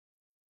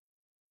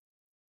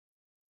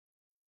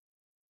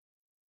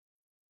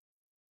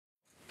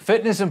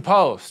Fitness and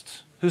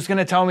post. Who's going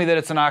to tell me that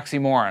it's an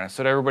oxymoron? That's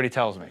what everybody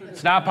tells me.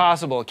 It's not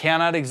possible. It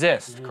cannot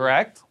exist,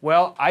 correct?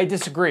 Well, I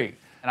disagree.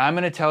 And I'm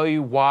going to tell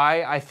you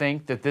why I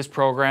think that this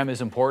program is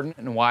important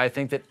and why I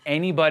think that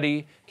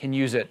anybody can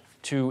use it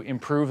to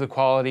improve the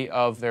quality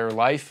of their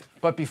life.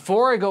 But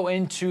before I go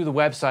into the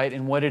website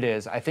and what it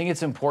is, I think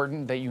it's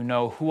important that you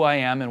know who I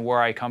am and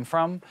where I come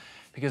from.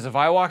 Because if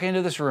I walk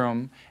into this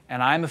room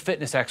and I'm a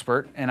fitness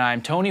expert and I'm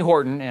Tony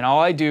Horton and all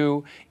I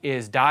do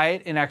is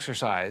diet and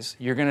exercise,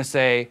 you're going to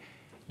say,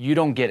 you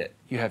don't get it.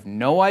 You have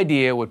no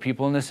idea what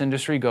people in this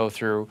industry go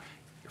through.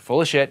 You're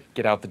full of shit.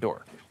 Get out the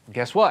door. Well,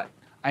 guess what?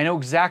 I know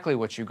exactly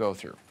what you go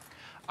through.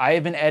 I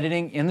have been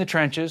editing in the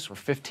trenches for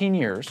 15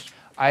 years.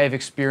 I have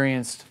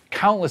experienced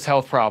countless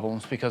health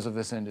problems because of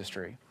this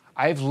industry.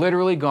 I've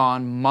literally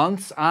gone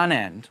months on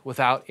end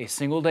without a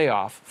single day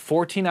off,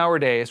 14-hour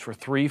days for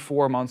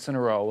 3-4 months in a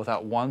row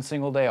without one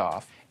single day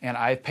off, and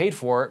I've paid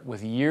for it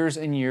with years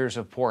and years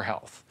of poor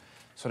health.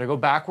 So to go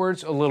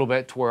backwards a little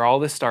bit to where all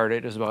this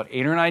started is about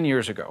 8 or 9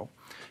 years ago,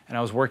 and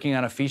I was working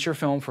on a feature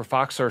film for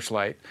Fox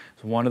Searchlight.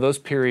 It was one of those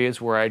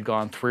periods where I'd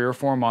gone 3 or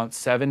 4 months,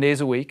 7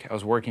 days a week. I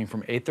was working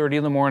from 8:30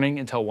 in the morning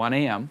until 1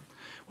 a.m.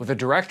 with a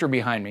director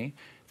behind me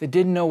that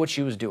didn't know what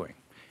she was doing.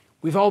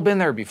 We've all been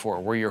there before,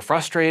 where you're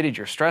frustrated,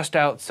 you're stressed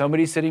out,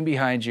 somebody's sitting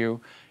behind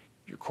you,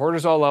 your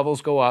cortisol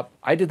levels go up.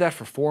 I did that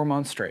for 4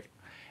 months straight,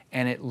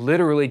 and it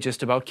literally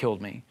just about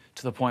killed me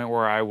to the point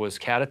where I was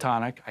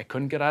catatonic. I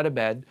couldn't get out of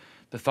bed.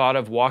 The thought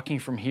of walking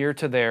from here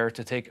to there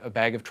to take a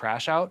bag of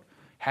trash out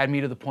had me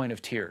to the point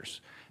of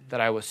tears, that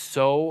I was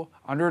so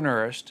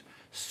undernourished,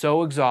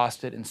 so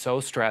exhausted, and so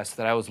stressed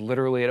that I was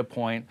literally at a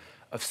point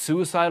of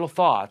suicidal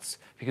thoughts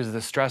because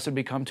the stress had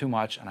become too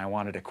much and I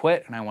wanted to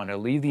quit and I wanted to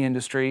leave the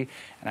industry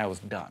and I was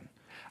done.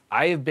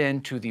 I have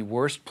been to the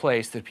worst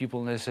place that people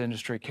in this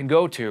industry can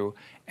go to,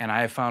 and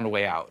I have found a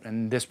way out,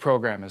 and this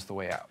program is the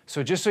way out.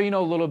 So just so you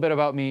know a little bit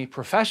about me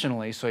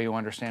professionally, so you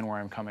understand where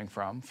I'm coming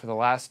from, for the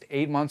last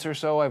 8 months or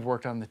so, I've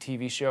worked on the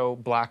TV show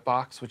Black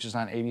Box, which is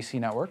on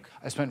ABC Network.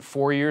 I spent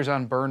 4 years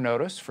on Burn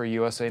Notice for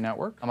USA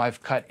Network.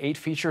 I've cut 8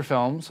 feature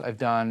films. I've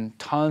done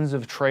tons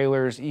of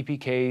trailers,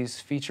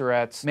 EPKs,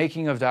 featurettes,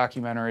 making of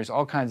documentaries,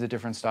 all kinds of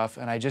different stuff,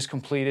 and I just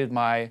completed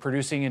my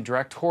producing and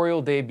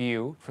directorial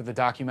debut for the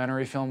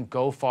documentary film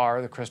Go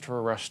Far, the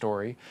Christopher Rush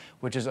story,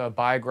 which is a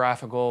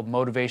biographical,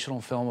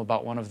 motivational film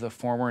about one of the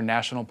former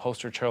national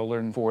poster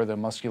children for the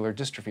Muscular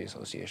Dystrophy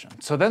Association.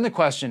 So then the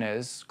question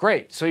is,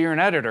 great, so you're an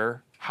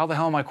editor, how the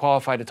hell am I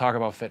qualified to talk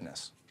about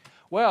fitness?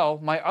 Well,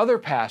 my other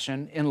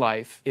passion in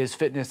life is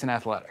fitness and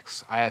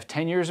athletics. I have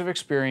 10 years of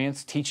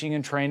experience teaching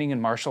and training in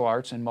martial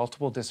arts in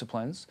multiple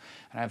disciplines,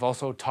 and I've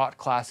also taught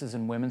classes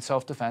in women's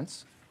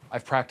self-defense.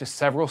 I've practiced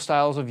several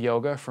styles of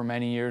yoga for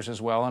many years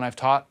as well, and I've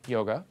taught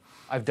yoga.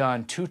 I've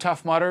done 2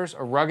 Tough Mudders,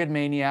 a Rugged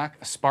Maniac,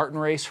 a Spartan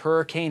Race,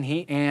 Hurricane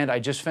Heat, and I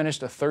just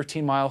finished a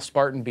 13-mile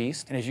Spartan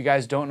Beast. And if you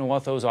guys don't know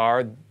what those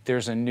are,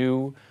 there's a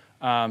new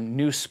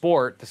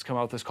sport that's come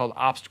out that's called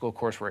obstacle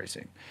course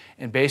racing.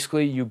 And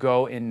basically you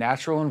go in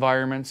natural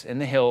environments in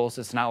the hills.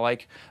 It's not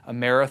like a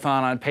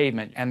marathon on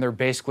pavement, and they're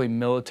basically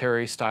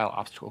military-style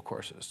obstacle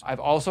courses. I've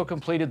also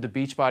completed the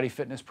Beachbody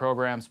fitness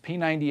programs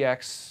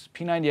P90X,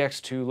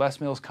 P90X2, Les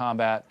Mills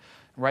Combat.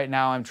 Right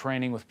now I'm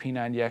training with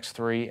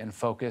P90X3 and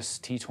Focus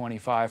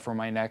T25 for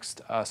my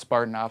next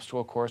Spartan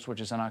obstacle course,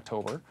 which is in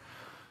October.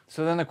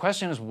 So then the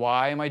question is,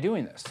 why am I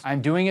doing this?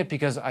 I'm doing it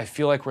because I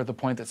feel like we're at the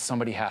point that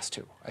somebody has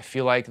to. I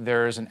feel like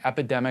there's an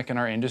epidemic in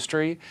our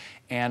industry,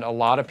 and a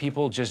lot of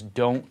people just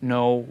don't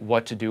know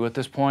what to do at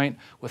this point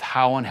with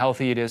how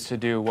unhealthy it is to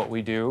do what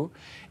we do.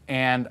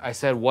 And I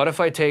said, what if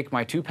I take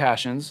my 2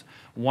 passions,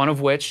 one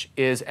of which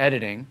is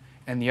editing,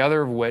 and the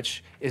other of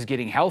which is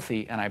getting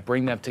healthy, and I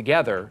bring them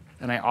together,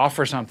 and I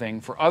offer something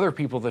for other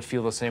people that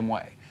feel the same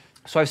way.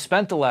 So I've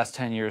spent the last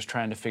 10 years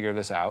trying to figure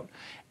this out,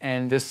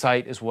 and this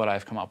site is what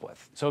I've come up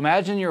with. So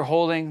imagine you're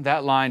holding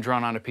that line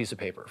drawn on a piece of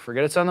paper.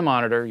 Forget it's on the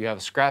monitor, you have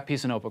a scrap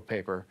piece of notebook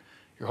paper,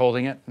 you're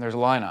holding it, and there's a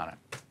line on it.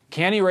 You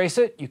can't erase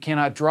it, you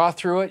cannot draw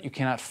through it, you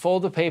cannot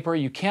fold the paper,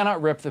 you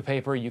cannot rip the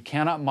paper, you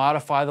cannot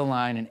modify the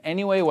line in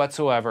any way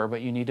whatsoever,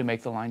 but you need to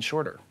make the line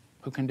shorter.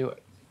 Who can do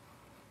it?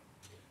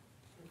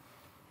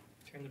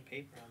 Turn the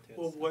paper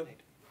onto Well, what?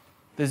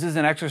 This is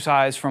an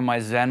exercise from my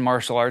Zen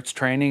martial arts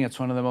training. It's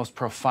one of the most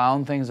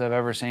profound things I've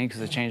ever seen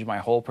because it changed my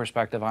whole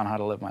perspective on how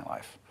to live my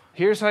life.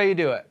 Here's how you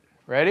do it.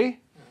 Ready?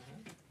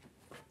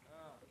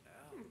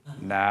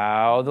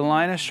 Now the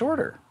line is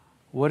shorter.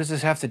 What does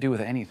this have to do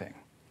with anything?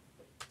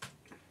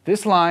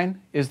 This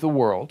line is the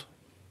world,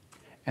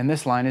 and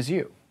this line is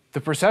you.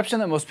 The perception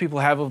that most people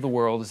have of the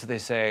world is that they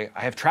say,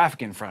 I have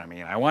traffic in front of me,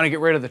 and I want to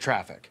get rid of the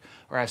traffic.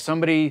 Or I have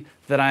somebody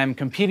that I'm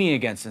competing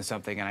against in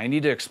something, and I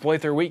need to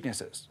exploit their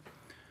weaknesses.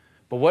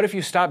 But what if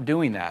you stop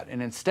doing that,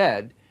 and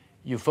instead,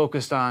 you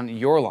focused on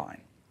your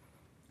line?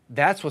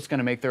 That's what's going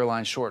to make their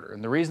line shorter.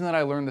 And the reason that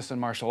I learned this in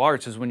martial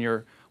arts is when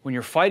you're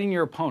fighting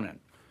your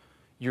opponent,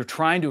 you're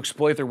trying to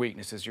exploit their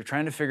weaknesses. You're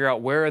trying to figure out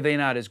where are they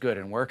not as good,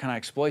 and where can I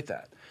exploit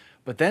that?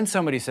 But then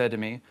somebody said to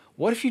me,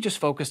 what if you just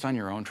focused on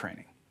your own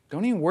training?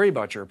 Don't even worry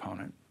about your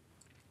opponent.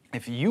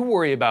 If you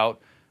worry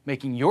about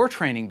making your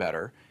training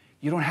better,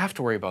 you don't have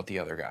to worry about the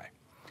other guy.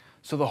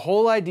 So the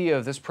whole idea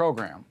of this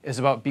program is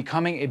about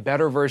becoming a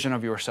better version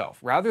of yourself.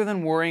 Rather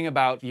than worrying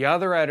about the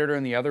other editor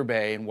in the other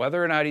bay and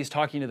whether or not he's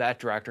talking to that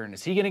director and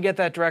is he gonna get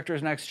that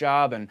director's next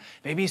job and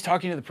maybe he's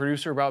talking to the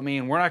producer about me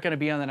and we're not gonna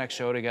be on the next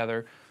show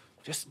together.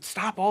 Just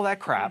stop all that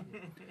crap.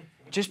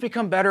 Just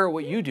become better at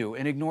what you do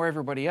and ignore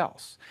everybody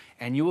else.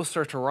 And you will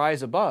start to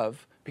rise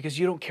above because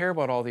you don't care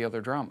about all the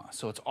other drama.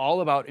 So it's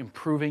all about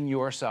improving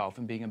yourself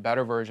and being a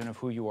better version of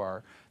who you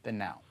are than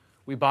now.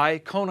 We buy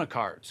Kona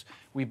cards,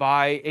 we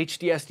buy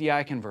HD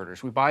SDI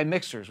converters, we buy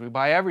mixers, we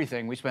buy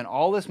everything. We spend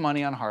all this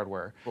money on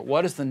hardware. But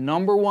what is the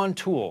 #1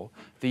 tool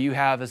that you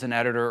have as an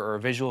editor or a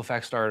visual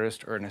effects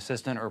artist or an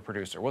assistant or a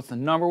producer? What's the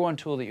 #1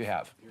 tool that you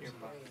have?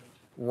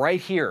 Right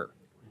here.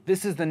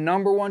 This is the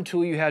 #1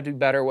 tool you have to be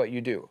better at what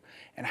you do.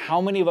 And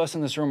how many of us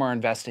in this room are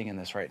investing in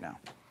this right now?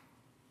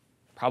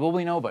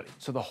 Probably nobody.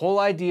 So the whole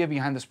idea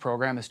behind this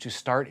program is to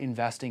start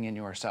investing in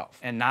yourself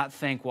and not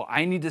think, well,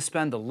 I need to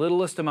spend the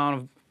littlest amount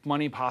of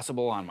money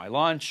possible on my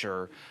lunch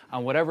or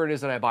on whatever it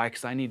is that I buy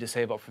because I need to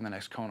save up for the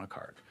next Kona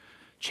card.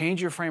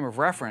 Change your frame of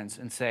reference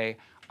and say,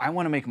 I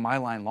want to make my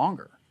line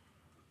longer.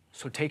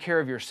 So take care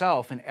of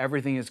yourself and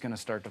everything is going to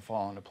start to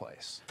fall into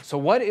place. So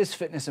what is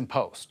fitness in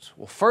post?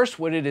 Well, first,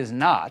 what it is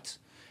not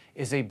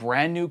is a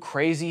brand new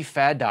crazy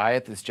fad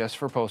diet that's just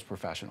for post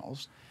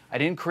professionals. I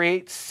didn't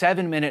create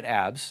 7-minute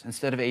abs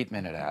instead of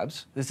 8-minute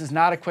abs. This is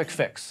not a quick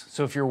fix.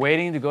 So if you're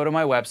waiting to go to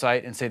my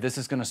website and say this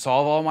is going to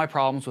solve all my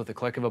problems with the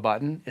click of a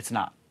button, it's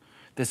not.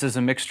 This is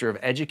a mixture of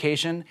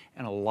education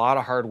and a lot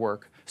of hard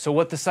work. So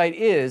what the site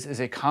is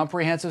a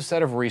comprehensive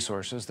set of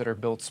resources that are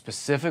built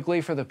specifically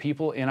for the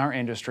people in our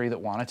industry that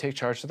want to take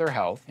charge of their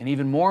health. And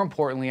even more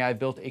importantly, I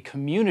built a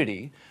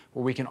community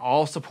where we can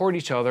all support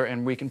each other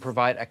and we can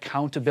provide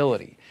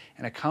accountability.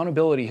 And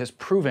accountability has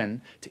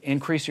proven to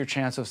increase your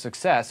chance of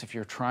success if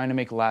you're trying to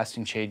make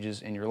lasting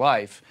changes in your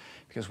life,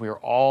 because we are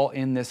all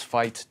in this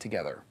fight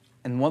together.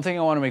 And one thing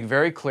I want to make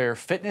very clear,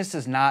 fitness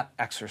is not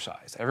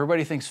exercise.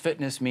 Everybody thinks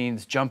fitness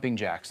means jumping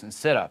jacks and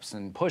sit-ups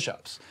and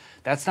push-ups.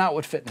 That's not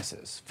what fitness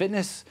is.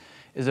 Fitness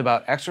is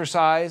about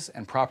exercise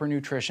and proper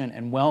nutrition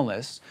and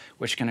wellness,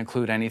 which can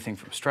include anything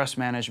from stress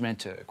management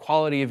to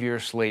quality of your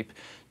sleep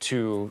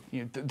to,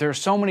 there are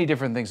so many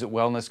different things that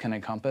wellness can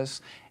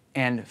encompass.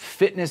 And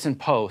fitness in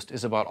post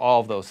is about all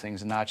of those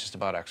things and not just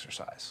about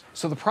exercise.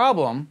 So the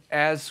problem,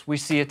 as we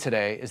see it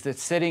today, is that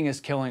sitting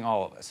is killing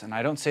all of us. And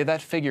I don't say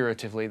that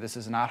figuratively. This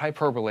is not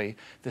hyperbole.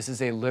 This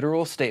is a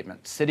literal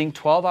statement. Sitting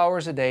 12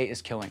 hours a day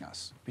is killing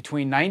us.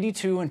 Between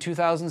 1992 and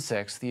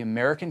 2006, the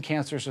American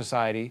Cancer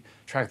Society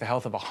tracked the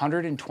health of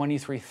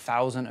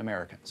 123,000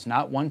 Americans,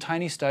 not one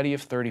tiny study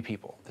of 30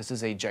 people. This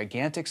is a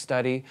gigantic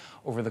study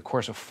over the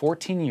course of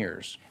 14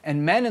 years.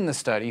 And men in the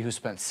study who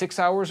spent 6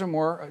 hours or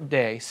more a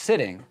day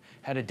sitting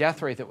had a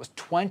death rate that was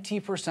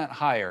 20%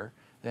 higher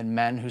than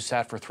men who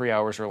sat for 3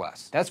 hours or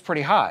less. That's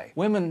pretty high.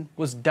 Women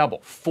was double,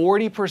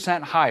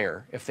 40%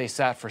 higher if they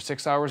sat for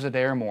 6 hours a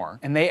day or more.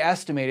 And they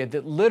estimated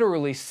that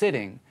literally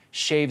sitting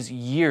shaves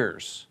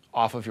years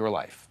off of your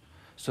life.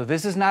 So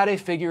this is not a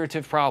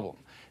figurative problem.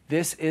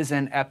 This is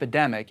an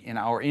epidemic in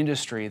our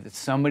industry that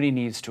somebody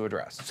needs to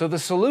address. So the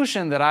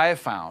solution that I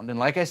have found, and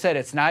like I said,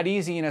 it's not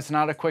easy and it's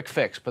not a quick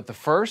fix, but the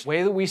first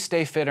way that we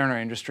stay fit in our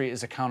industry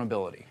is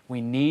accountability.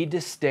 We need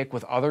to stick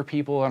with other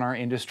people in our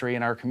industry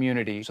and our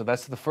community. So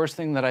that's the first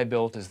thing that I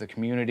built, is the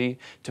community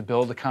to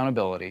build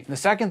accountability. The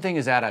second thing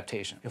is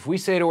adaptation. If we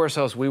say to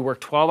ourselves, we work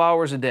 12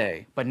 hours a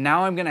day, but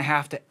now I'm gonna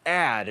have to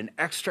add an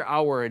extra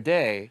hour a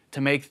day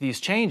to make these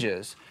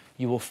changes,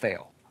 you will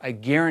fail. I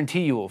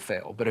guarantee you will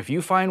fail. But if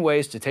you find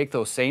ways to take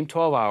those same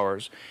 12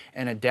 hours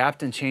and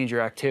adapt and change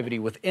your activity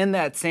within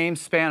that same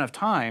span of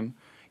time,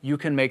 you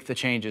can make the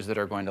changes that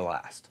are going to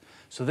last.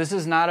 So this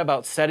is not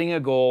about setting a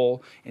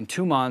goal in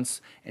 2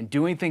 months and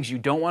doing things you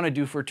don't want to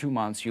do for 2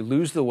 months. You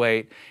lose the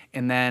weight,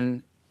 and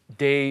then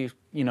day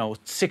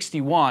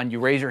 61, you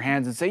raise your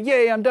hands and say,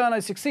 yay, I'm done, I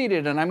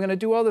succeeded, and I'm going to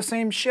do all the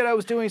same shit I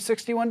was doing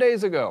 61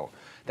 days ago.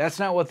 That's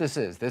not what this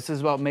is. This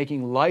is about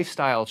making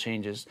lifestyle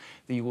changes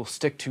that you will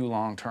stick to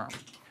long term.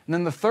 And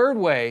then the third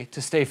way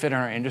to stay fit in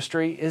our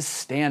industry is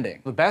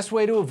standing. The best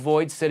way to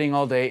avoid sitting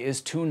all day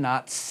is to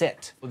not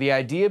sit. The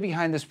idea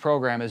behind this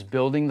program is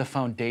building the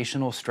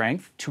foundational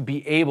strength to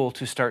be able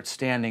to start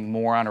standing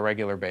more on a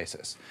regular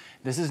basis.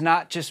 This is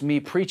not just me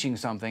preaching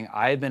something.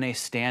 I've been a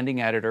standing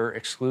editor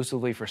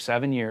exclusively for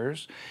 7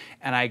 years,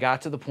 and I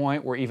got to the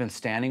point where even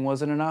standing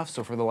wasn't enough.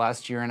 So for the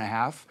last year and a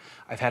half,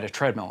 I've had a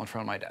treadmill in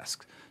front of my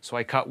desk. So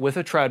I cut with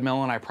a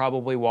treadmill, and I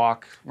probably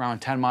walk around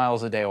 10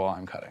 miles a day while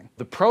I'm cutting.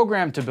 The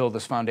program to build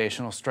this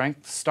foundational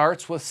strength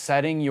starts with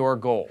setting your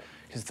goal.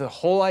 Because the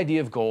whole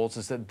idea of goals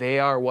is that they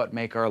are what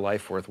make our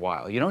life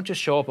worthwhile. You don't just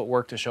show up at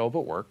work to show up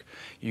at work.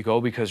 You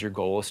go because your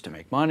goal is to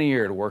make money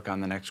or to work on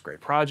the next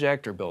great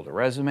project or build a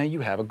resume.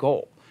 You have a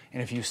goal.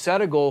 And if you set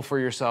a goal for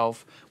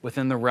yourself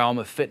within the realm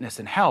of fitness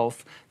and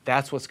health,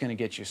 that's what's going to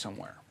get you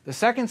somewhere. The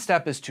second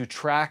step is to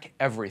track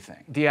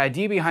everything. The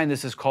idea behind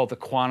this is called the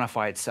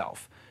quantified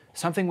self.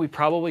 Something we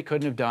probably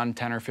couldn't have done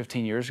 10 or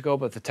 15 years ago,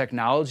 but the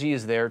technology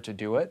is there to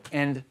do it.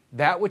 And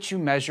that which you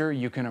measure,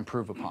 you can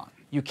improve upon.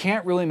 You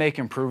can't really make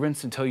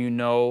improvements until you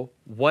know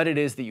what it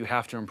is that you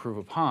have to improve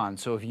upon.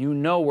 So if you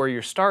know where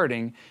you're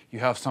starting, you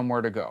have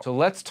somewhere to go. So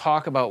let's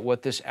talk about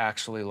what this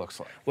actually looks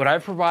like. What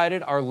I've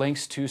provided are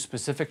links to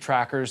specific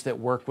trackers that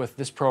work with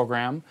this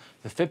program,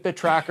 the Fitbit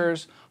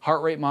trackers,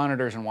 heart rate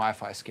monitors, and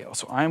Wi-Fi scales.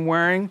 So I'm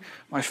wearing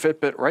my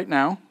Fitbit right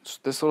now. It's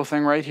this little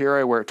thing right here.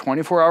 I wear it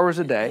 24 hours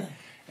a day,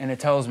 and it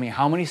tells me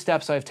how many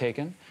steps I've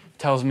taken. It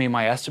tells me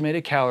my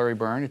estimated calorie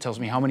burn. It tells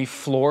me how many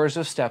floors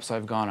of steps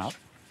I've gone up.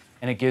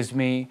 And it gives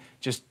me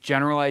just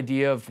general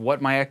idea of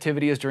what my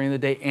activity is during the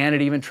day, and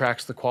it even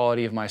tracks the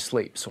quality of my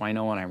sleep. So I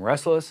know when I'm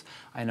restless,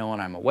 I know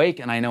when I'm awake,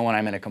 and I know when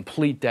I'm in a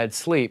complete dead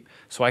sleep.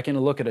 So I can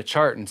look at a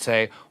chart and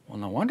say, well,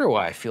 no wonder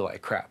why I feel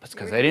like crap. It's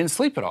because I didn't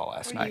sleep at all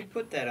last night. Where do you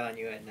put that on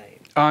you at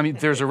night?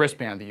 There's a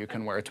wristband that you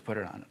can wear to put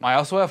it on. I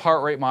also have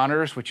heart rate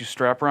monitors, which you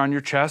strap around your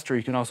chest, or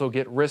you can also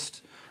get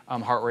wrist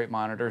heart rate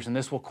monitors, and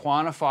this will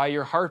quantify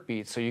your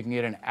heartbeat so you can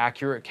get an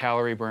accurate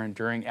calorie burn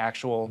during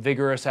actual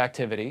vigorous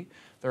activity.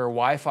 There are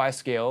Wi-Fi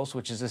scales,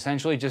 which is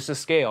essentially just a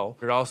scale.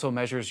 It also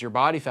measures your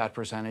body fat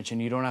percentage,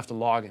 and you don't have to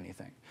log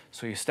anything.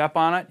 So you step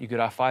on it, you get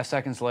off 5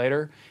 seconds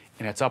later,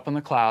 and it's up in the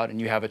cloud, and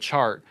you have a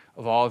chart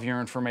of all of your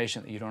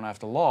information that you don't have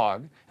to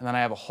log. And then I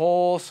have a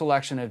whole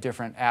selection of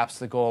different apps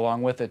that go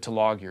along with it to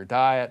log your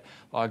diet,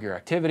 log your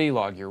activity,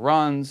 log your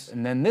runs,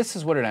 and then this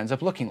is what it ends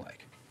up looking like.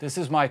 This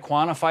is my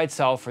quantified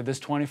self for this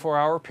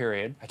 24-hour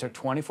period. I took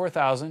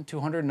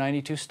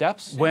 24,292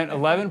 steps, went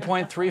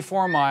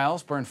 11.34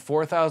 miles, burned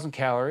 4,000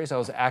 calories. I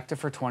was active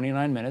for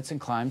 29 minutes and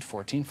climbed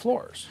 14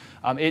 floors.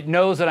 It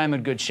knows that I'm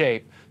in good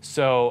shape,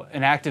 so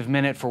an active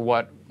minute for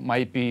what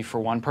might be for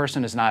one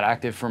person is not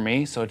active for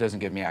me, so it doesn't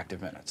give me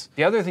active minutes.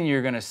 The other thing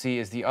you're going to see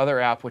is the other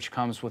app which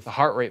comes with the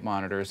heart rate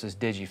monitors is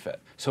DigiFit.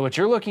 So what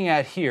you're looking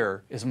at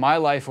here is my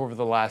life over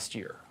the last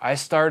year. I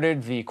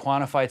started the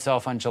quantified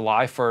self on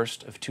July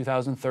 1st of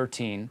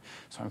 2013,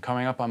 so I'm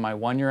coming up on my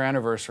 1-year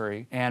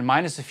anniversary, and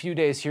minus a few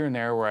days here and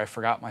there where I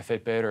forgot my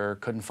Fitbit or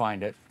couldn't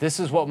find it. This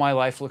is what my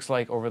life looks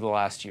like over the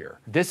last year.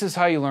 This is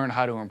how you learn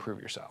how to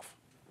improve yourself.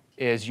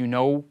 Is you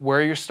know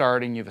where you're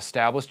starting, you've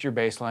established your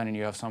baseline, and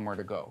you have somewhere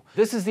to go.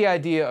 This is the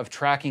idea of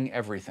tracking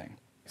everything.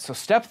 So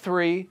step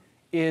 3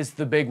 is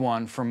the big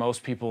one for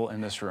most people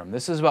in this room.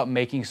 This is about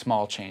making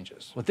small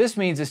changes. What this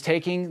means is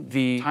taking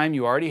the time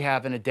you already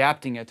have and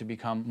adapting it to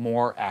become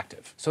more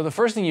active. So the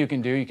first thing you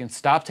can do, you can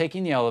stop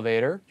taking the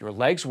elevator, your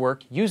legs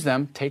work, use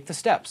them, take the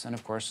steps. And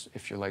of course,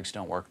 if your legs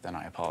don't work, then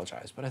I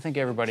apologize. But I think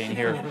everybody in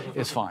here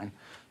is fine.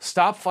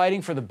 Stop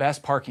fighting for the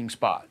best parking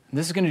spot. And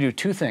this is going to do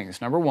 2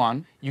 things. Number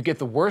 1, you get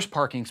the worst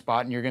parking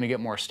spot and you're going to get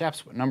more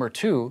steps. But number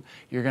 2,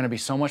 you're going to be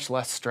so much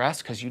less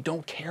stressed because you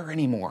don't care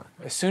anymore.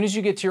 As soon as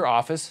you get to your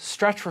office,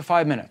 stretch for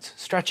 5 minutes.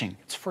 Stretching,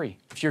 it's free.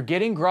 If you're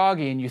getting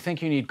groggy and you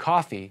think you need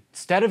coffee,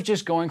 instead of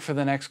just going for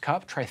the next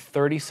cup, try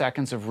 30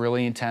 seconds of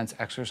really intense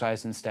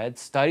exercise instead.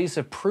 Studies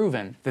have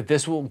proven that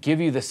this will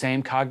give you the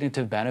same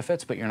cognitive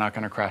benefits, but you're not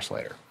going to crash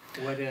later.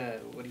 What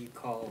do you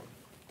call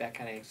that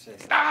kind of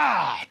exercise?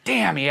 Ah,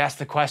 damn, he asked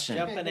the question.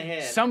 Jumping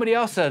ahead. Somebody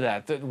else said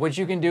that. What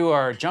you can do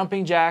are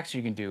jumping jacks,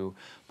 you can do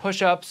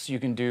push-ups, you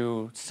can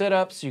do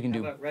sit-ups, you can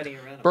do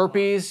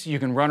burpees, you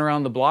can run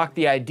around the block.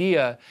 The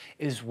idea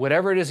is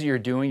whatever it is that you're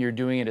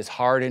doing it as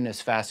hard and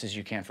as fast as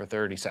you can for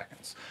 30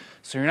 seconds.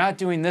 So you're not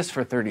doing this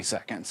for 30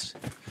 seconds.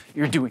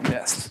 You're doing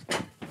this.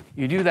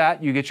 You do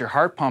that, you get your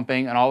heart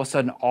pumping, and all of a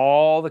sudden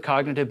all the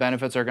cognitive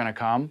benefits are going to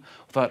come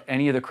without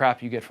any of the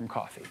crap you get from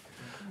coffee.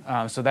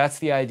 So that's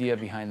the idea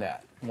behind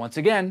that. Once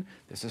again,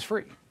 this is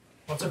free.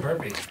 What's a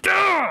burpee?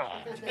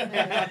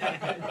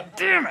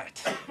 Damn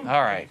it!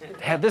 All right,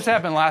 this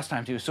happened last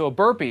time too. So a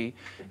burpee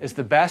is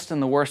the best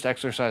and the worst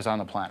exercise on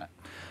the planet.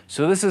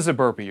 So this is a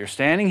burpee. You're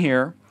standing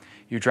here,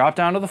 you drop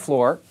down to the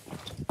floor,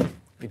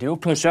 you do a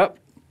push-up,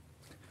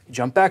 you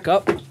jump back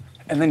up,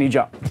 and then you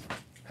jump.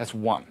 That's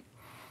 1.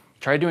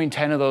 Try doing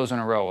 10 of those in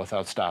a row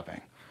without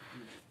stopping.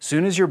 As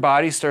soon as your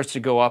body starts to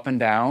go up and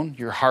down,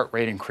 your heart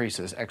rate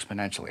increases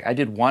exponentially. I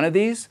did 1 of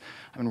these,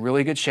 I'm in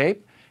really good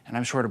shape, and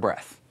I'm short of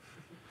breath.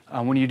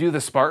 When you do the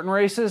Spartan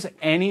races,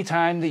 any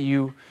time that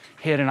you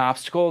hit an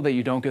obstacle that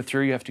you don't get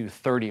through, you have to do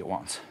 30 at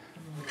once.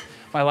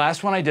 My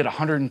last one, I did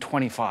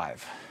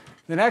 125.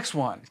 The next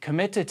one,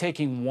 commit to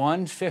taking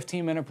 1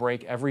 15-minute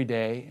break every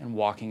day and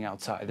walking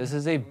outside. This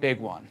is a big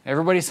one.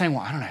 Everybody's saying,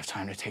 well, I don't have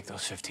time to take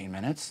those 15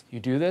 minutes. You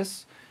do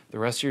this, the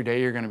rest of your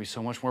day, you're going to be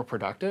so much more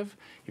productive.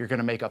 You're going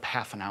to make up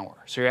half an hour.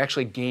 So you're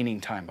actually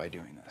gaining time by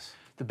doing this.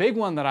 The big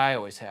one that I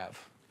always have,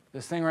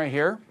 this thing right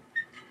here,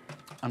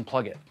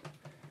 unplug it.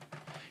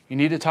 You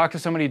need to talk to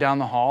somebody down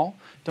the hall,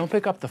 don't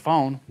pick up the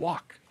phone,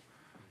 walk.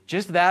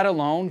 Just that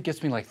alone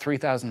gets me like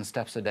 3,000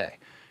 steps a day.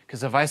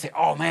 Because if I say,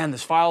 oh man,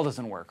 this file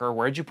doesn't work, or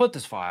where'd you put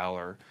this file,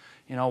 or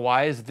you know,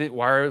 why is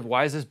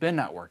this bin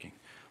not working?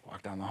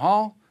 Walk down the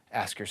hall,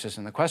 ask your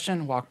assistant the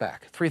question, walk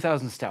back.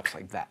 3,000 steps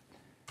like that.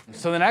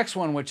 So the next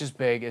one, which is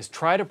big, is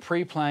try to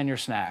pre-plan your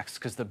snacks,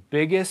 because the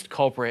biggest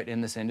culprit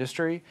in this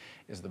industry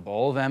is the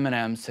bowl of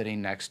M&Ms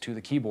sitting next to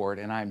the keyboard,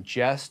 and I'm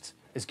just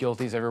as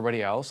guilty as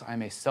everybody else.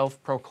 I'm a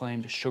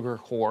self-proclaimed sugar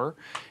whore,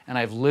 and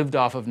I've lived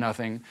off of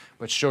nothing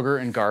but sugar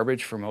and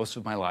garbage for most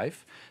of my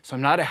life. So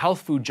I'm not a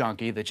health food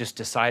junkie that just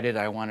decided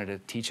I wanted to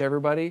teach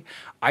everybody.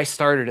 I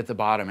started at the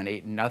bottom and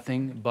ate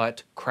nothing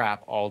but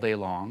crap all day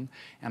long,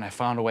 and I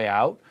found a way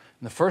out.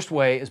 And the first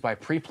way is by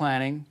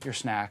pre-planning your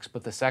snacks,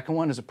 but the second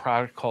one is a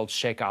product called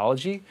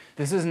Shakeology.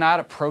 This is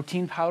not a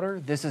protein powder.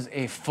 This is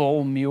a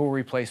full meal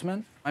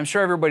replacement. I'm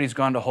sure everybody's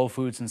gone to Whole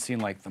Foods and seen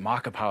like the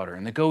maca powder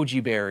and the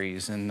goji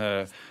berries and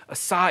the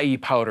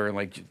acai powder, and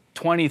like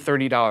 $20,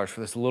 $30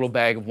 for this little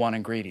bag of one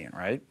ingredient,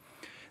 right?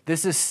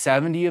 This is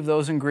 70 of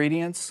those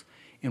ingredients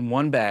in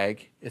one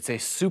bag. It's a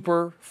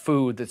super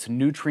food that's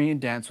nutrient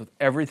dense with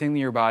everything that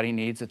your body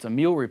needs. It's a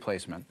meal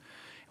replacement.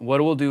 And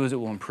what it will do is it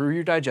will improve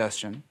your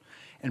digestion.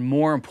 And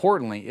more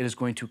importantly, it is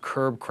going to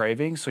curb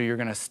cravings, so you're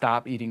gonna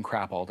stop eating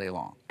crap all day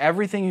long.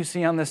 Everything you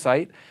see on this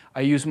site,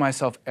 I use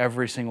myself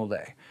every single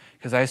day,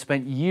 because I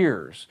spent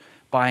years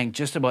buying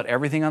just about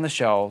everything on the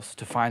shelves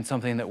to find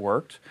something that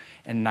worked,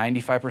 and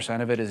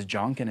 95% of it is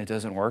junk and it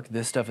doesn't work.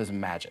 This stuff is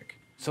magic.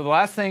 So the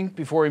last thing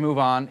before we move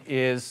on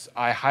is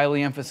I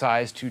highly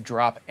emphasize to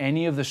drop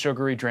any of the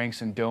sugary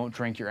drinks and don't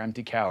drink your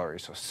empty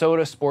calories. So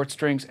soda, sports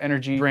drinks,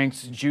 energy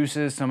drinks,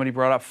 juices, somebody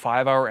brought up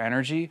 5-Hour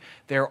Energy.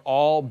 They're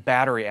all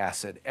battery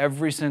acid,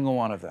 every single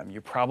one of them.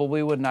 You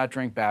probably would not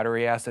drink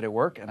battery acid at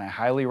work, and I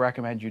highly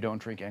recommend you don't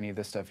drink any of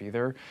this stuff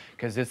either,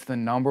 because it's the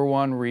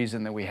 #1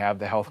 reason that we have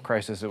the health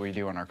crisis that we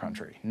do in our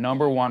country.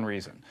 #1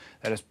 reason.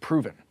 That is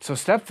proven. So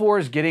step 4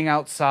 is getting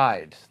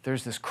outside.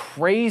 There's this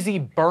crazy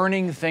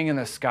burning thing in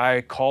the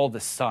sky called the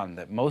sun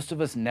that most of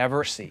us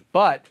never see.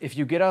 But if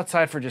you get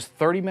outside for just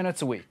 30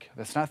 minutes a week,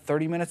 that's not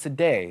 30 minutes a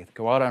day,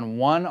 go out on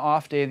one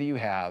off day that you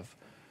have,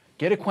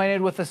 get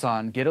acquainted with the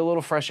sun, get a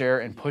little fresh air,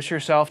 and push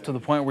yourself to the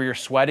point where you're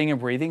sweating and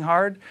breathing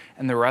hard,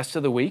 and the rest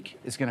of the week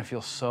is gonna feel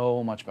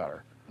so much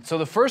better. So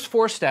the first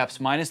 4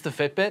 steps, minus the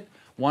Fitbit,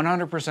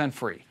 100%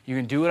 free. You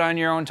can do it on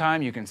your own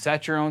time, you can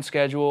set your own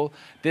schedule.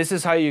 This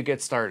is how you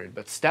get started.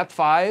 But step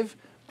 5,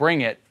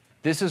 bring it.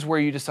 This is where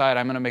you decide,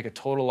 I'm gonna make a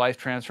total life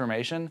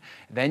transformation.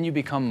 Then you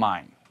become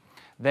mine.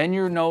 Then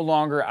you're no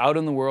longer out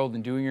in the world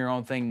and doing your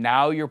own thing.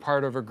 Now you're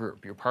part of a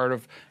group. You're part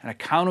of an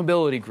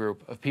accountability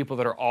group of people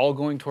that are all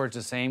going towards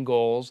the same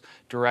goals,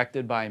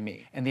 directed by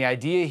me. And the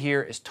idea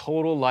here is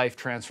total life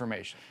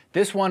transformation.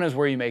 This one is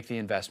where you make the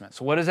investment.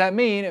 So what does that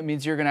mean? It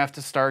means you're gonna have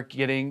to start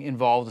getting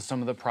involved with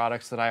some of the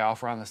products that I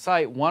offer on the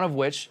site, one of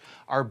which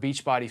are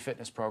Beachbody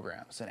fitness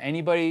programs. And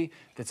anybody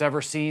that's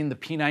ever seen the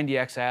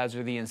P90X ads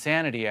or the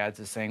Insanity ads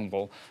is saying,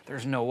 well,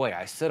 there's no way,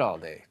 I sit all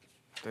day.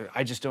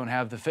 I just don't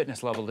have the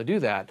fitness level to do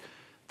that.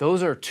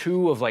 Those are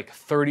 2 of like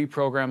 30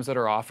 programs that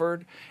are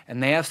offered,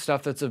 and they have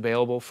stuff that's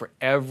available for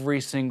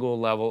every single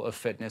level of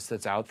fitness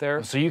that's out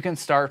there. So you can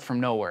start from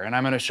nowhere, and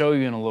I'm gonna show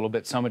you in a little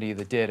bit somebody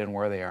that did and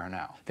where they are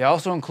now. They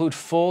also include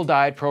full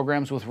diet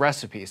programs with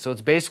recipes, so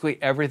it's basically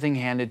everything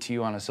handed to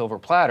you on a silver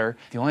platter.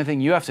 The only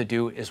thing you have to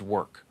do is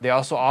work. They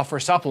also offer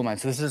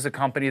supplements. This is a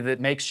company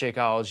that makes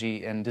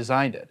Shakeology and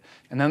designed it.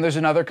 And then there's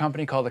another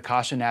company called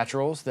Akasha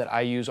Naturals that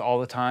I use all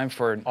the time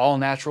for all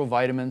natural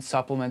vitamins,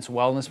 supplements,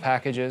 wellness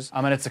packages.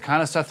 And it's the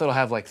kind of stuff that'll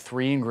have like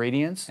 3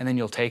 ingredients, and then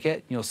you'll take it,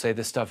 and you'll say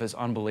this stuff is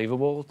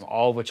unbelievable,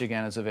 all of which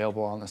again is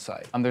available on the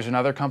site. There's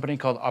another company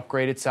called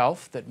Upgrade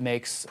Itself that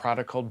makes a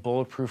product called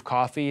Bulletproof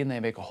Coffee, and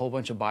they make a whole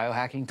bunch of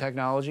biohacking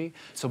technology.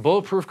 So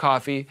Bulletproof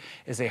Coffee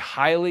is a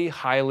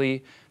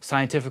highly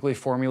scientifically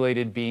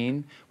formulated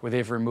bean where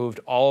they've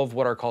removed all of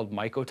what are called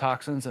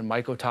mycotoxins, and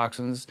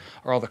mycotoxins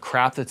are all the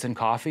crap that's in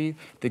coffee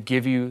that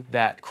give you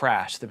that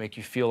crash, that make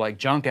you feel like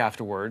junk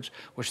afterwards,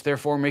 which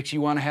therefore makes you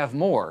want to have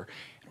more.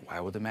 And why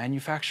would the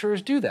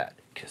manufacturers do that?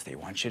 Because they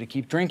want you to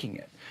keep drinking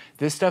it.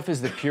 This stuff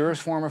is the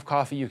purest form of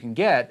coffee you can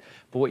get,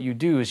 but what you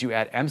do is you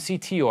add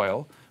MCT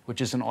oil, which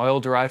is an oil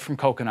derived from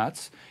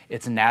coconuts.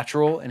 It's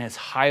natural and it's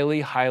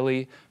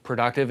highly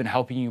productive in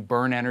helping you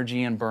burn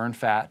energy and burn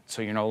fat,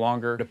 so you're no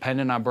longer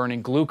dependent on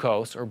burning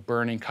glucose or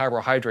burning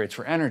carbohydrates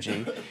for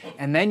energy.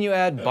 And then you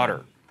add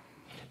butter.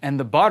 And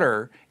the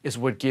butter is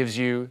what gives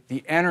you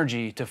the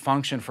energy to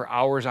function for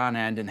hours on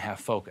end and have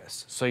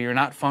focus. So you're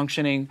not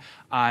functioning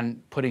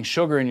on putting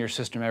sugar in your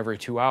system every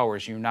 2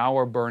 hours. You now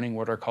are burning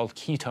what are called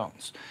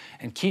ketones.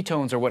 And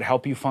ketones are what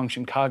help you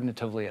function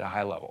cognitively at a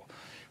high level.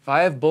 If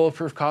I have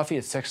Bulletproof Coffee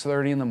at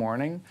 6:30 in the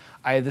morning,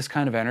 I have this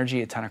kind of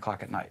energy at 10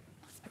 o'clock at night.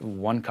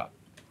 1 cup.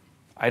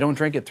 I don't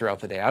drink it throughout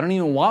the day. I don't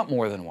even want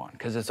more than 1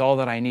 because it's all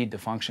that I need to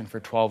function for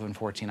 12 and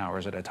 14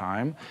 hours at a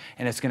time.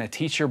 And it's gonna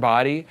teach your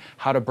body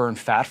how to burn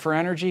fat for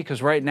energy,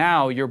 because right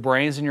now your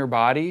brains and your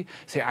body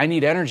say, I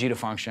need energy to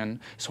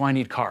function, so I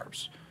need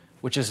carbs,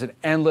 which is an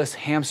endless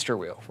hamster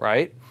wheel,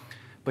 right?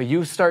 But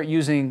you start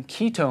using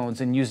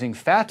ketones and using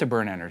fat to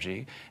burn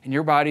energy, and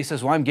your body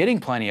says, well, I'm getting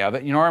plenty of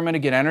it. You know where I'm gonna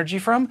get energy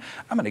from?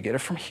 I'm gonna get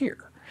it from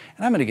here.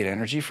 And I'm gonna get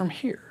energy from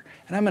here.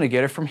 And I'm gonna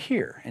get it from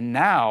here. And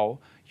now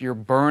you're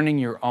burning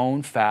your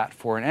own fat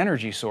for an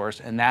energy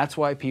source, and that's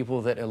why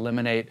people that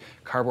eliminate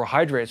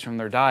carbohydrates from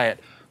their diet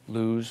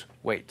lose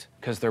weight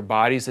because their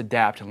bodies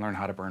adapt and learn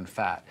how to burn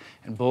fat.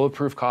 And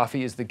Bulletproof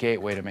Coffee is the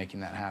gateway to making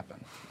that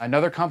happen.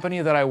 Another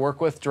company that I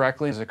work with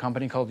directly is a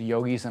company called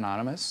Yogis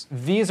Anonymous.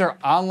 These are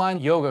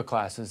online yoga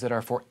classes that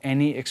are for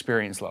any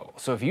experience level.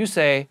 So if you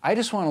say, I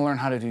just want to learn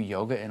how to do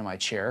yoga in my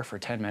chair for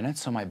 10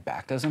 minutes so my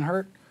back doesn't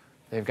hurt,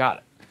 they've got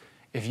it.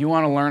 If you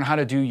want to learn how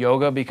to do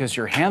yoga because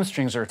your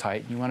hamstrings are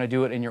tight, you want to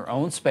do it in your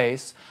own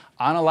space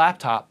on a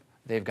laptop,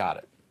 they've got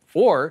it.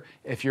 Or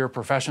if you're a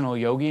professional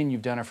yogi and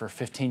you've done it for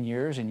 15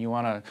 years and you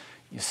want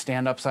to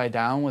stand upside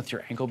down with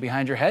your ankle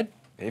behind your head,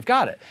 they've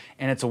got it.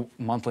 And it's a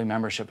monthly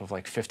membership of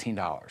like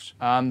 $15.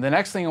 The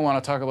next thing I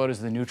want to talk about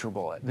is the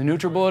NutriBullet. The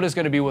NutriBullet is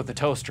going to be what the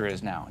toaster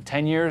is now. In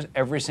 10 years,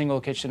 every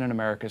single kitchen in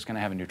America is going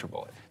to have a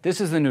NutriBullet.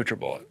 This is the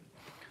NutriBullet.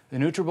 The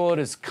NutriBullet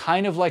is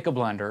kind of like a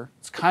blender.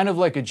 It's kind of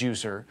like a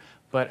juicer,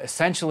 but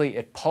essentially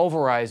it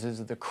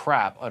pulverizes the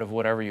crap out of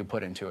whatever you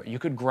put into it. You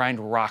could grind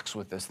rocks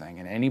with this thing,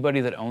 and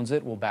anybody that owns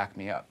it will back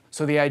me up.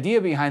 So the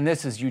idea behind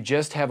this is you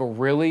just have a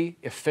really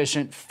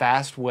efficient,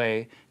 fast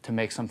way to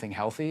make something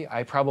healthy.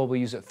 I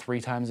probably use it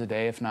 3 times a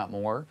day, if not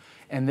more.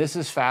 And this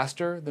is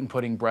faster than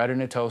putting bread in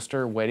a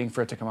toaster, waiting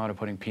for it to come out and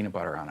putting peanut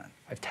butter on it.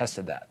 I've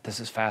tested that. This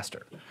is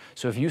faster.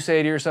 So if you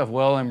say to yourself,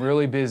 well, I'm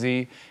really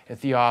busy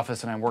at the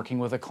office and I'm working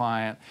with a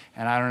client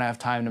and I don't have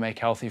time to make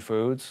healthy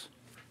foods,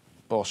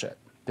 bullshit.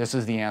 This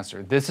is the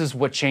answer. This is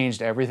what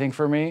changed everything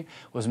for me,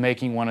 was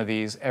making one of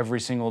these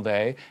every single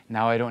day.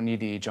 Now I don't need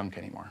to eat junk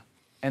anymore.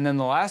 And then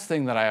the last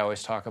thing that I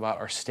always talk about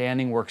are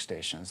standing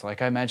workstations.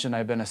 Like I mentioned,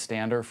 I've been a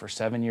stander for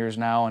 7 years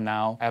now, and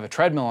now I have a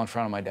treadmill in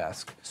front of my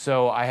desk.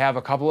 So I have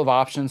a couple of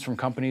options from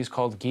companies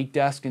called Geek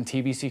Desk and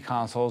TBC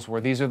Consoles,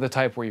 where these are the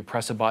type where you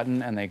press a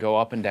button and they go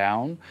up and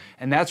down.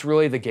 And that's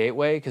really the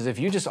gateway, because if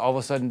you just all of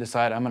a sudden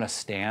decide I'm gonna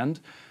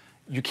stand,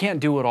 you can't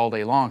do it all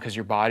day long because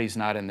your body's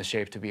not in the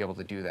shape to be able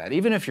to do that.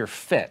 Even if you're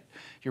fit,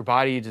 your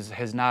body just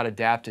has not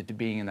adapted to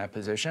being in that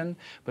position.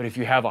 But if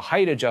you have a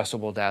height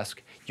adjustable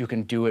desk, you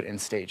can do it in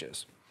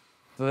stages.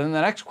 So then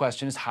the next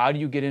question is, how do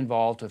you get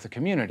involved with the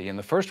community? And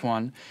the first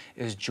one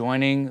is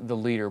joining the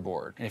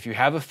leaderboard. And if you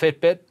have a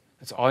Fitbit,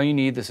 that's all you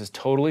need. This is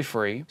totally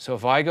free. So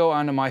if I go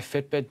onto my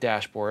Fitbit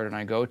dashboard and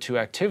I go to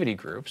activity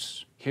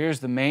groups, here's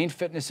the main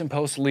Fitness and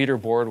Post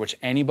leaderboard, which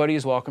anybody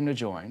is welcome to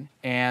join.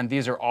 And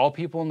these are all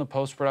people in the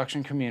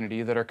post-production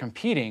community that are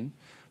competing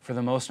for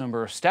the most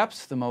number of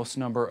steps, the most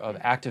number of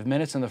active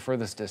minutes, and the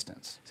furthest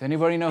distance. Does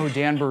anybody know who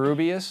Dan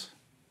Berube is?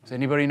 Does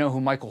anybody know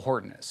who Michael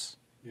Horton is?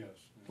 Yes.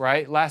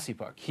 Right? Lassie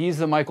Puck. He's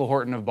the Michael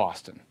Horton of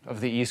Boston,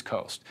 of the East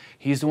Coast.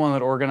 He's the one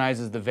that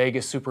organizes the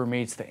Vegas Super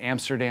Meets, the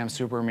Amsterdam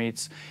Super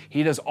Meets.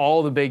 He does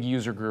all the big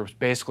user groups,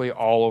 basically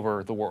all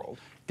over the world.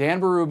 Dan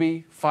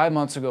Berube, 5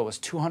 months ago, was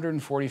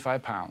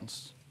 245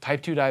 pounds,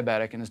 type 2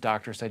 diabetic, and his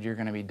doctor said you're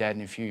going to be dead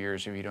in a few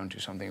years if you don't do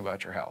something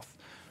about your health.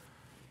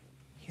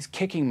 He's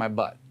kicking my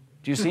butt.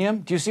 Do you see him?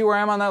 Do you see where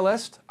I am on that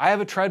list? I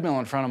have a treadmill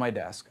in front of my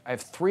desk. I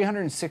have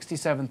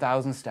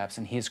 367,000 steps,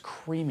 and he is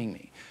creaming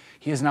me.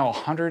 He is now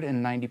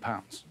 190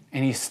 pounds,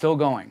 and he's still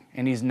going.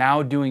 And he's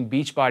now doing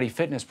Beachbody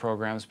fitness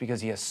programs because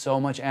he has so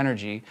much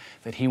energy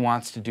that he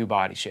wants to do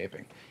body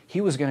shaping.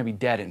 He was going to be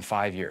dead in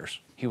 5 years.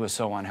 He was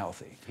so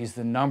unhealthy. He's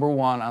the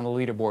 #1 on the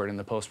leaderboard in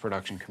the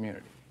post-production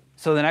community.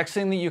 So the next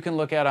thing that you can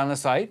look at on the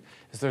site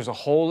is there's a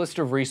whole list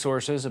of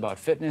resources about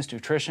fitness,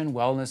 nutrition,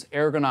 wellness,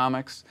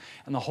 ergonomics,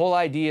 and the whole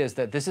idea is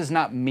that this is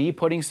not me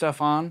putting stuff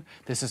on,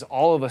 this is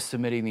all of us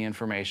submitting the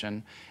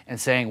information and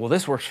saying, well,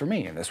 this works for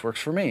me, and this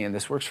works for me, and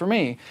this works for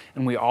me,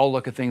 and we all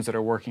look at things that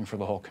are working for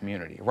the whole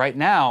community. Right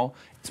now,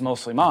 it's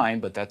mostly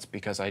mine, but that's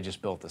because I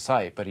just built the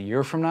site. But a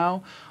year from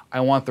now, I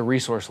want the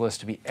resource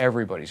list to be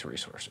everybody's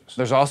resources.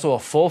 There's also a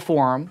full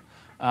forum.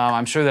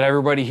 I'm sure that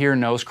everybody here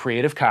knows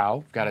Creative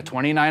Cow. Got a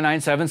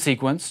 29.97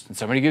 sequence, and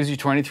somebody gives you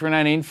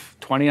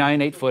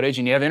 29.8 footage,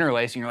 and you have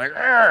interlace, and you're like,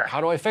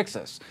 how do I fix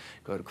this?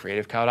 Go to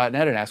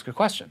creativecow.net and ask a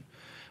question.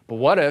 But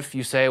what if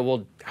you say,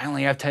 well, I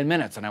only have 10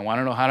 minutes, and I want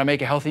to know how to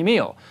make a healthy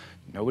meal?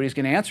 Nobody's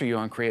going to answer you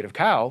on Creative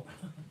Cow,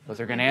 but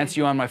they're going to answer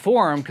you on my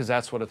forum because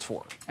that's what it's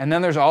for. And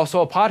then there's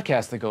also a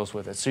podcast that goes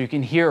with it, so you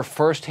can hear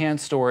firsthand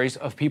stories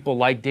of people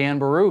like Dan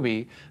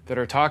Berube that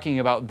are talking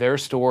about their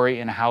story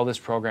and how this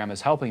program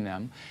is helping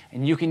them.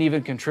 And you can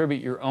even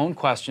contribute your own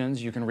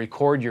questions, you can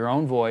record your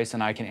own voice,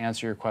 and I can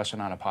answer your question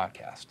on a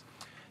podcast.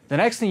 The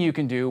next thing you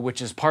can do,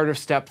 which is part of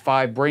step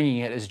 5, bringing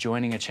it, is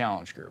joining a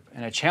challenge group.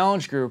 And a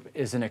challenge group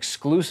is an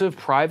exclusive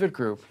private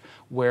group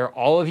where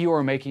all of you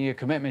are making a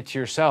commitment to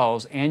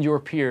yourselves and your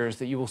peers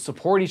that you will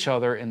support each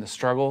other in the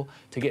struggle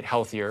to get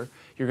healthier.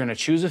 You're going to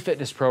choose a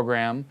fitness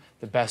program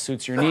that best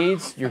suits your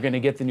needs. You're going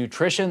to get the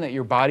nutrition that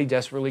your body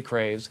desperately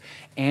craves,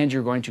 and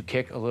you're going to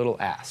kick a little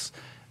ass.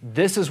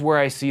 This is where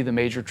I see the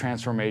major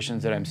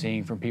transformations that I'm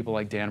seeing from people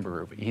like Dan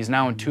Berube. He's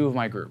now in 2 of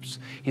my groups.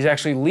 He's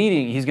actually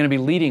leading, he's going to be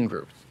leading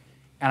groups.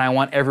 And I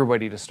want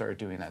everybody to start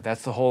doing that.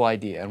 That's the whole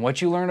idea. And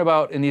what you learn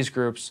about in these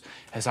groups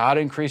is how to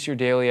increase your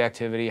daily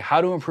activity,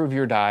 how to improve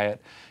your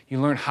diet. You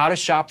learn how to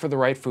shop for the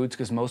right foods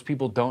because most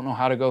people don't know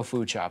how to go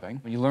food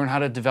shopping. You learn how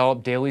to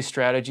develop daily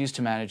strategies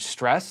to manage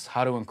stress,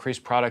 how to increase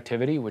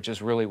productivity, which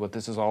is really what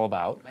this is all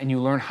about. And you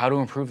learn how to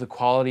improve the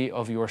quality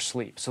of your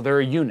sleep. So there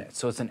are units.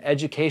 So it's an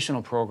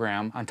educational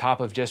program on top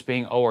of just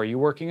being, oh, are you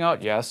working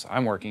out? Yes,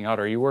 I'm working out.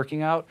 Are you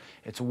working out?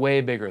 It's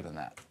way bigger than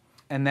that.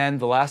 And then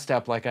the last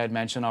step, like I had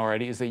mentioned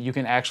already, is that you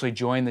can actually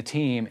join the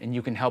team and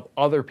you can help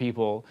other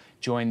people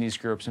join these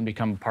groups and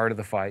become part of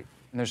the fight.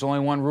 And there's only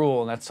one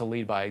rule, and that's to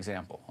lead by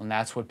example. And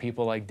that's what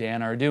people like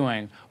Dan are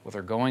doing, where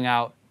they're going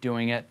out,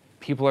 doing it.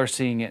 People are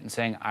seeing it and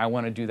saying, I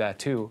want to do that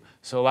too.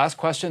 So last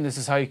question, this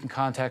is how you can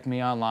contact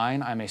me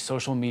online. I'm a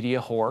social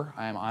media whore.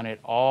 I am on it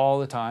all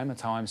the time.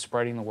 That's how I'm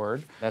spreading the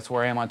word. That's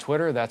where I am on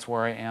Twitter. That's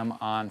where I am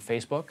on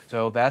Facebook.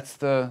 So that's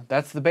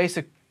the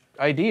basic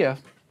idea.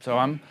 So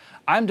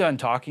I'm done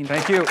talking.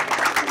 Thank you.